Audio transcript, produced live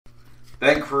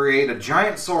then create a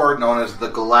giant sword known as the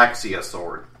Galaxia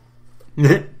Sword.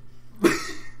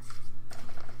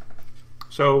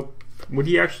 So, would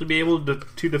he actually be able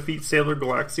to defeat Sailor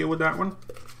Galaxia with that one?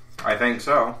 I think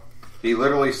so. He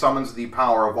literally summons the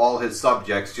power of all his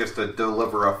subjects just to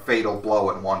deliver a fatal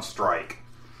blow in one strike.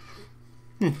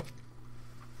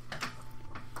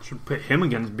 Should put him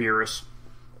against Beerus.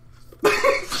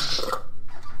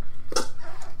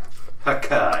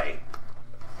 Hakai.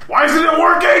 Why isn't it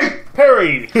working?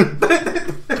 Parry!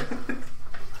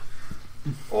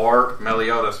 Or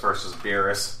Meliodas versus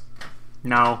Beerus.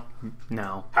 No.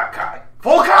 Hakai.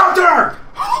 Full counter!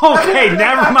 Okay,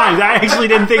 never mind. I actually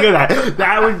didn't think of that.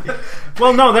 That would...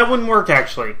 Well, no, that wouldn't work,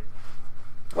 actually.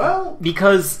 Well...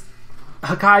 Because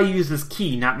Hakai uses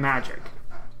ki, not magic.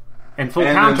 And full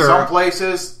and counter... in some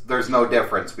places, there's no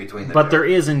difference between the two. But there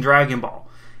is in Dragon Ball.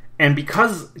 And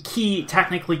because ki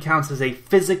technically counts as a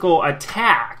physical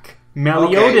attack,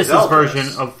 Meliodas' version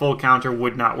of full counter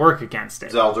would not work against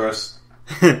it. Zeldris.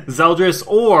 Zeldris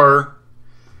or...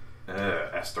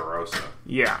 Estarossa.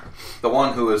 Yeah. The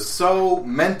one who is so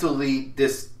mentally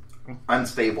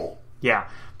unstable. Yeah.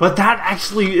 But that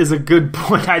actually is a good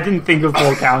point. I didn't think of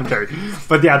full counter.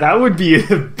 But yeah, that would be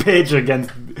a pitch against...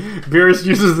 Beerus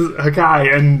uses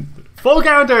Hakai and full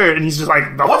counter! And he's just like,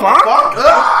 what the fuck?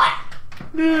 Ah!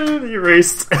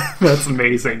 Erased. That's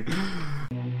amazing.